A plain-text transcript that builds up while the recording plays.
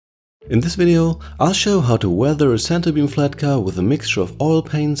In this video, I'll show how to weather a centerbeam flat car with a mixture of oil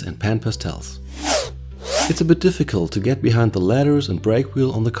paints and PanPastels. It's a bit difficult to get behind the ladders and brake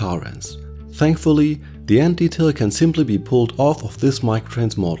wheel on the car ends. Thankfully, the end detail can simply be pulled off of this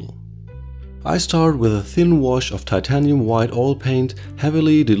microtrains model. I start with a thin wash of titanium white oil paint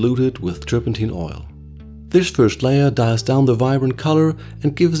heavily diluted with turpentine oil. This first layer dials down the vibrant color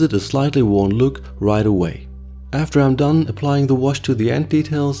and gives it a slightly worn look right away. After I'm done applying the wash to the end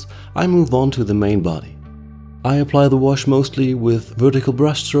details, I move on to the main body. I apply the wash mostly with vertical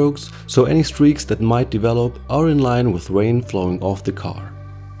brush strokes, so any streaks that might develop are in line with rain flowing off the car.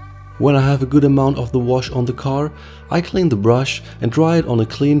 When I have a good amount of the wash on the car, I clean the brush and dry it on a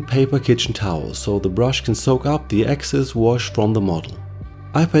clean paper kitchen towel so the brush can soak up the excess wash from the model.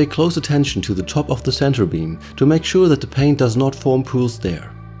 I pay close attention to the top of the center beam to make sure that the paint does not form pools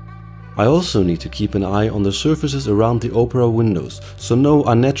there. I also need to keep an eye on the surfaces around the opera windows, so no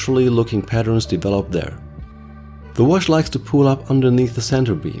unnaturally looking patterns develop there. The wash likes to pool up underneath the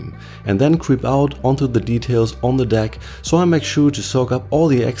center beam and then creep out onto the details on the deck, so I make sure to soak up all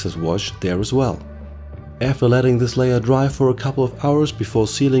the excess wash there as well. After letting this layer dry for a couple of hours before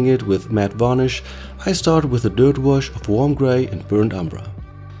sealing it with matte varnish, I start with a dirt wash of warm grey and burnt umbra.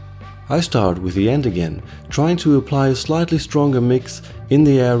 I start with the end again, trying to apply a slightly stronger mix in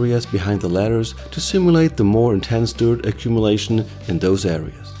the areas behind the ladders to simulate the more intense dirt accumulation in those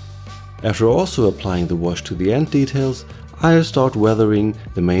areas. After also applying the wash to the end details, I start weathering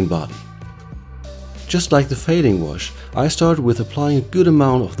the main body. Just like the fading wash, I start with applying a good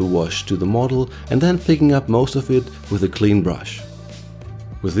amount of the wash to the model and then picking up most of it with a clean brush.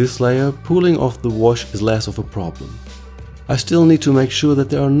 With this layer, pooling off the wash is less of a problem. I still need to make sure that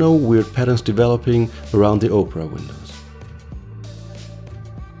there are no weird patterns developing around the opera windows.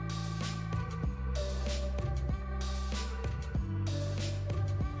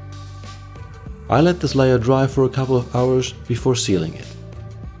 I let this layer dry for a couple of hours before sealing it.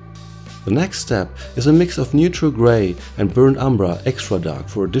 The next step is a mix of neutral grey and burnt umbra extra dark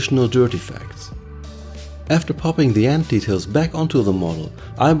for additional dirt effects. After popping the end details back onto the model,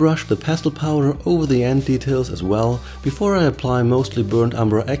 I brush the pastel powder over the end details as well before I apply mostly burnt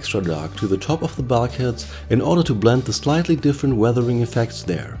umbra extra dark to the top of the bulkheads in order to blend the slightly different weathering effects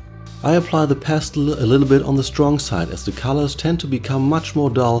there. I apply the pastel a little bit on the strong side as the colors tend to become much more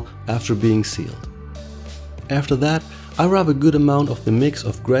dull after being sealed. After that, I rub a good amount of the mix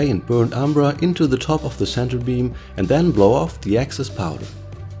of grey and burnt umbra into the top of the center beam and then blow off the excess powder.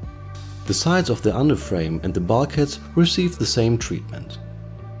 The sides of the underframe and the bulkheads receive the same treatment.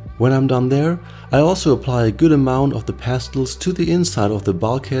 When I'm done there, I also apply a good amount of the pastels to the inside of the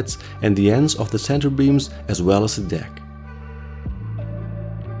bulkheads and the ends of the center beams as well as the deck.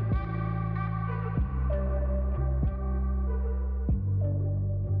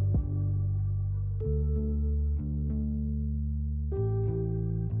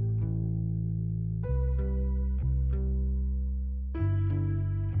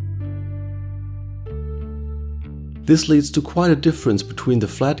 This leads to quite a difference between the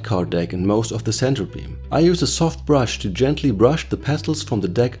flat car deck and most of the center beam. I use a soft brush to gently brush the pastels from the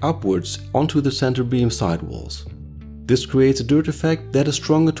deck upwards onto the center beam sidewalls. This creates a dirt effect that is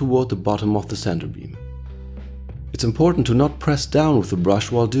stronger toward the bottom of the center beam. It's important to not press down with the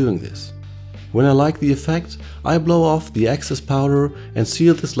brush while doing this. When I like the effect, I blow off the excess powder and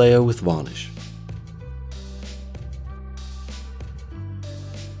seal this layer with varnish.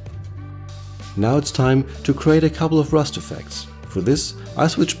 Now it's time to create a couple of rust effects. For this, I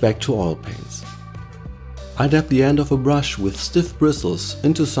switch back to oil paints. I dab the end of a brush with stiff bristles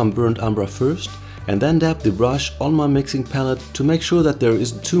into some burnt umbra first and then dab the brush on my mixing palette to make sure that there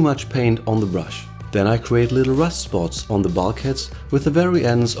isn't too much paint on the brush. Then I create little rust spots on the bulkheads with the very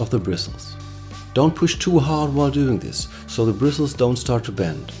ends of the bristles. Don't push too hard while doing this, so the bristles don't start to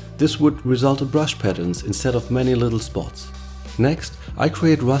bend. This would result in brush patterns instead of many little spots. Next, I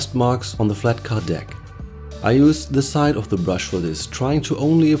create rust marks on the flat car deck. I use the side of the brush for this, trying to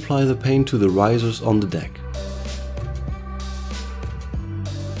only apply the paint to the risers on the deck.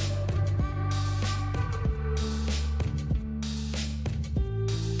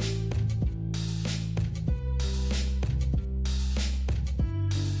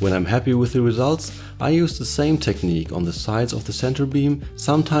 When I'm happy with the results, I use the same technique on the sides of the center beam,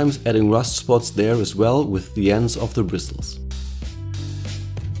 sometimes adding rust spots there as well with the ends of the bristles.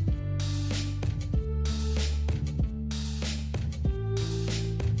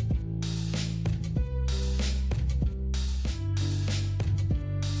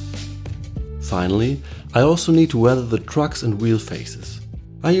 Finally, I also need to weather the trucks and wheel faces.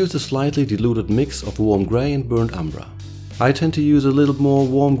 I use a slightly diluted mix of warm grey and burnt umbra. I tend to use a little more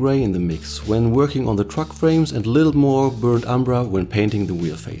warm grey in the mix when working on the truck frames and a little more burnt umbra when painting the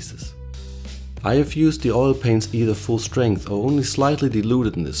wheel faces. I have used the oil paints either full strength or only slightly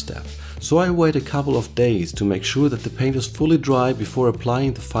diluted in this step, so I wait a couple of days to make sure that the paint is fully dry before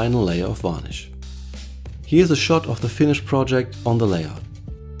applying the final layer of varnish. Here's a shot of the finished project on the layout.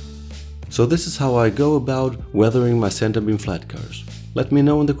 So this is how I go about weathering my centerbeam flat cars. Let me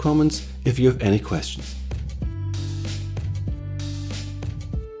know in the comments if you have any questions.